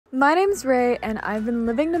My name's Ray, and I've been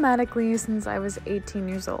living nomadically since I was 18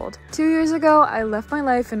 years old. 2 years ago, I left my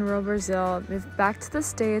life in rural Brazil, moved back to the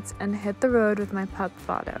States, and hit the road with my pup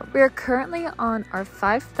Vado. We are currently on our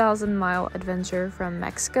 5,000-mile adventure from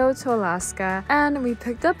Mexico to Alaska, and we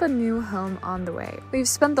picked up a new home on the way. We've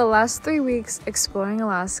spent the last 3 weeks exploring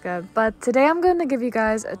Alaska, but today I'm going to give you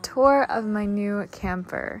guys a tour of my new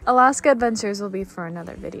camper. Alaska adventures will be for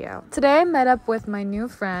another video. Today I met up with my new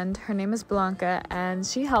friend. Her name is Blanca, and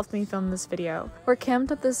she helped me film this video. We're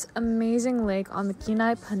camped at this amazing lake on the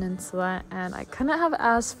Kenai Peninsula, and I couldn't have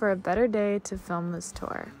asked for a better day to film this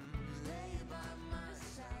tour.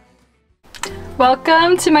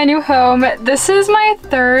 Welcome to my new home. This is my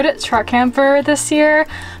third truck camper this year,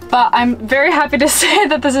 but I'm very happy to say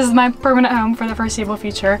that this is my permanent home for the foreseeable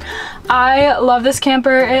future. I love this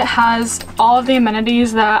camper. It has all of the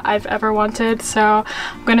amenities that I've ever wanted, so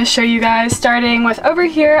I'm going to show you guys, starting with over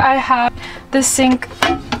here. I have this sink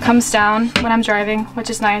comes down when I'm driving, which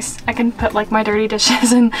is nice. I can put like my dirty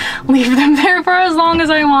dishes and leave them there for as long as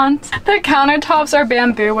I want. The countertops are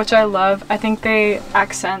bamboo, which I love. I think they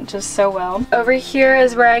accent just so well. Over here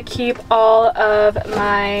is where I keep all of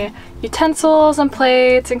my utensils and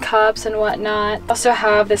plates and cups and whatnot. I also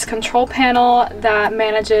have this control panel that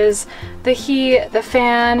manages the heat, the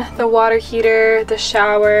fan, the water heater, the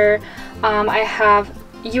shower. I have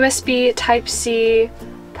USB Type-C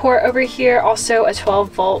port over here, also a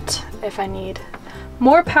 12-volt if I need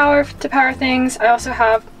more power to power things. I also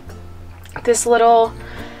have this little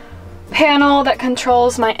panel that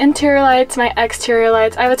controls my interior lights, my exterior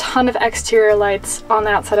lights. I have a ton of exterior lights on the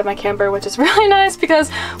outside of my camper, which is really nice because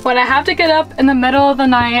when I have to get up in the middle of the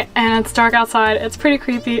night and it's dark outside, it's pretty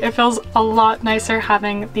creepy. It feels a lot nicer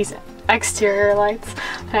having these exterior lights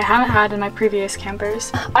that I haven't had in my previous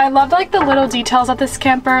campers. I love like the little details of this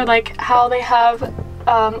camper, like how they have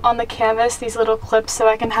on the canvas these little clips so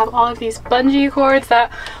I can have all of these bungee cords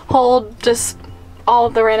that hold just all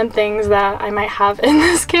of the random things that I might have in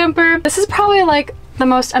this camper. This is probably like the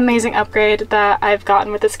most amazing upgrade that I've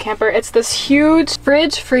gotten with this camper. It's this huge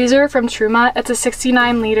fridge freezer from Truma. It's a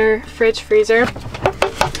 69-liter fridge freezer.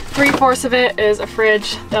 3/4 of it is a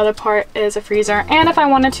fridge, the other part is a freezer, and if I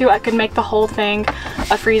wanted to I could make the whole thing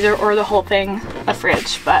a freezer or the whole thing a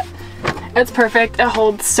fridge, but it's perfect. It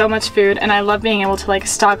holds so much food, and I love being able to like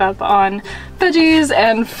stock up on veggies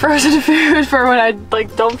and frozen food for when I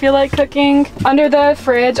like don't feel like cooking. Under the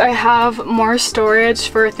fridge I have more storage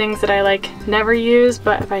for things that I like never use,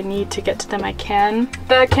 but if I need to get to them I can.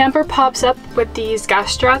 The camper pops up with these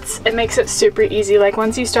gas struts. It makes it super easy. Like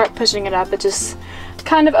once you start pushing it up, it just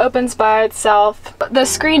kind of opens by itself. The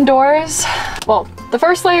screen doors, well, the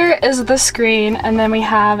first layer is the screen, and then we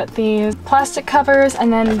have these plastic covers,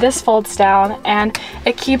 and then this folds down and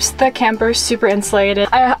it keeps the camper super insulated.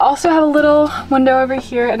 I also have a little window over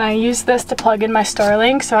here, and I use this to plug in my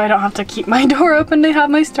Starlink so I don't have to keep my door open to have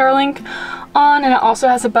my Starlink on, and it also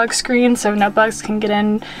has a bug screen so no bugs can get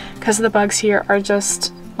in because the bugs here are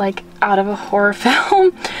just like out of a horror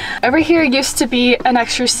film. Over here used to be an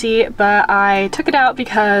extra seat, but I took it out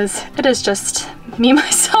because it is just me,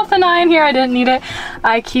 myself, and I in here. I didn't need it.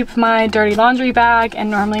 I keep my dirty laundry bag and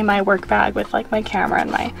normally my work bag with like my camera and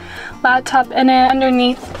my laptop in it.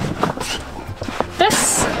 Underneath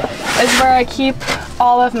this is where I keep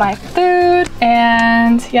all of my food,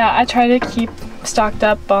 and yeah, I try to keep stocked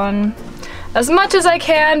up on as much as I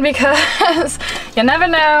can because you never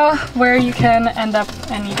know where you can end up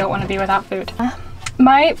and you don't want to be without food.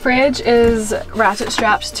 My fridge is ratchet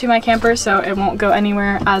strapped to my camper so it won't go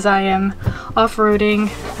anywhere as I am off-roading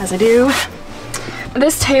as I do.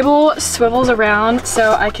 This table swivels around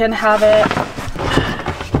so I can have it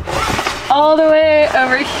all the way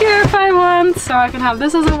over here if I want, so I can have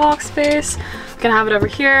this as a walk space. I can have it over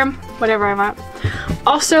here, whatever I want.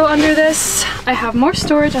 Also under this, I have more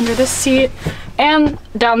storage under this seat, and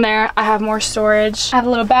down there I have more storage. I have a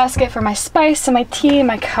little basket for my spice and my tea and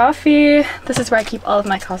my coffee. This is where I keep all of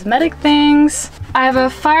my cosmetic things. I have a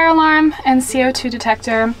fire alarm and CO2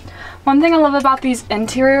 detector. One thing I love about these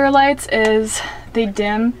interior lights is they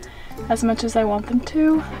dim as much as I want them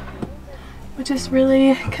to, which is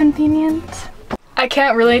really convenient. I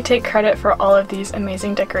can't really take credit for all of these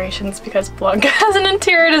amazing decorations because Blanca is an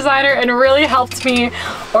interior designer and really helped me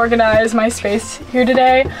organize my space here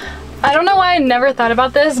today. I don't know why I never thought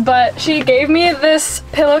about this, but she gave me this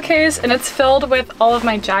pillowcase and it's filled with all of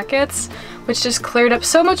my jackets, which just cleared up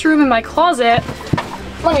so much room in my closet.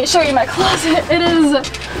 Let me show you my closet. It is,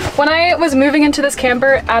 when I was moving into this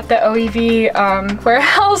camper at the OEV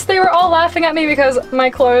warehouse, they were all laughing at me because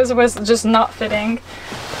my clothes was just not fitting.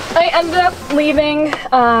 I ended up leaving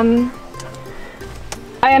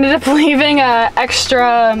I ended up leaving a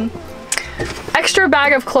extra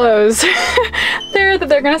bag of clothes there that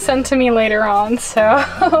they're gonna send to me later on, so.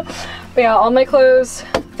 But yeah, all my clothes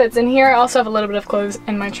fits in here. I also have a little bit of clothes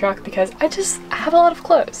in my truck because I have a lot of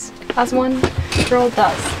clothes, as one girl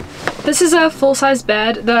does. This is a full-size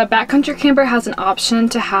bed. The backcountry camper has an option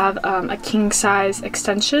to have a king-size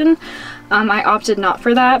extension. I opted not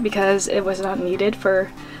for that because it was not needed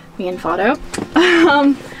for me and Fado.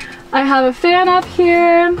 I have a fan up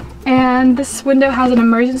here, and this window has an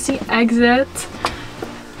emergency exit.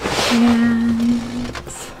 And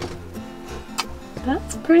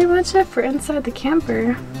that's pretty much it for inside the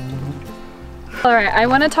camper. Alright, I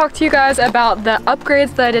want to talk to you guys about the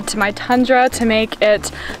upgrades that I did to my Tundra to make it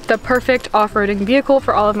the perfect off-roading vehicle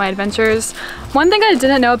for all of my adventures. One thing I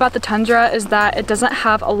didn't know about the Tundra is that it doesn't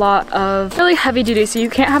have a lot of really heavy duty, so you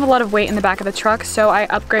can't have a lot of weight in the back of the truck, so I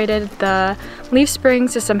upgraded the leaf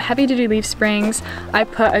springs to some heavy duty leaf springs. I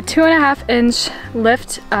put a 2.5-inch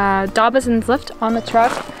lift, Dobinsons lift on the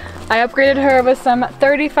truck. I upgraded her with some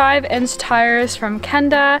 35-inch tires from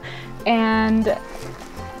Kenda and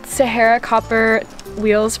Sahara copper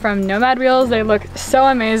wheels from Nomad Wheels. They look so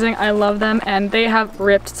amazing. I love them, and they have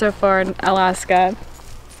ripped so far in Alaska.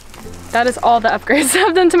 That is all the upgrades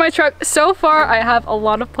I've done to my truck. So far, I have a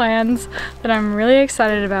lot of plans that I'm really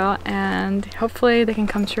excited about, and hopefully they can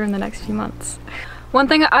come true in the next few months. One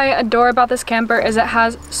thing I adore about this camper is it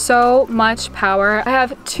has so much power. I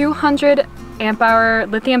have 200 amp hour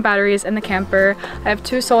lithium batteries in the camper. I have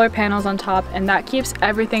 2 solar panels on top, and that keeps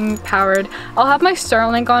everything powered. I'll have my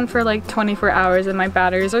Starlink on for like 24 hours and my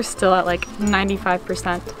batteries are still at like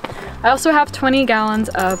 95%. I also have 20 gallons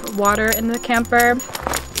of water in the camper,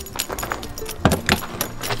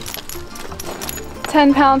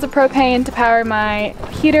 10 pounds of propane to power my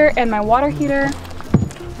heater and my water heater.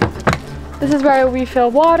 This is where I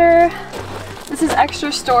refill water. This is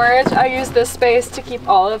extra storage. I use this space to keep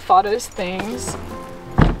all of Fado's things.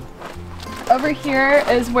 Over here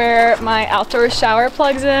is where my outdoor shower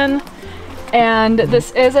plugs in. And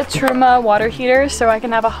this is a Truma water heater, so I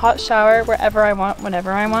can have a hot shower wherever I want,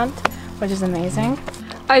 whenever I want, which is amazing.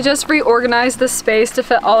 I just reorganized this space to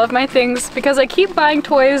fit all of my things because I keep buying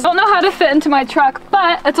toys. I don't know how to fit into my truck,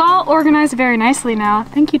 but it's all organized very nicely now.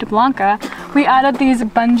 Thank you to Blanca. We added these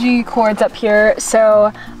bungee cords up here,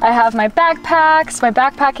 so I have my backpacks, my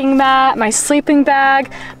backpacking mat, my sleeping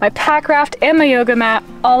bag, my pack raft, and my yoga mat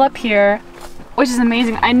all up here, which is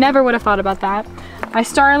amazing. I never would have thought about that. My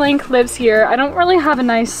Starlink lives here. I don't really have a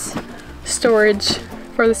nice storage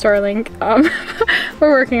for the Starlink.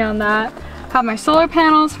 We're working on that. Have my solar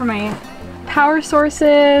panels for my power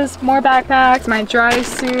sources, more backpacks, my dry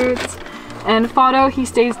suits, and Fado, he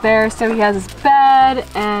stays there, so he has his bed,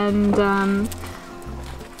 and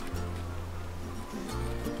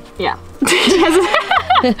yeah.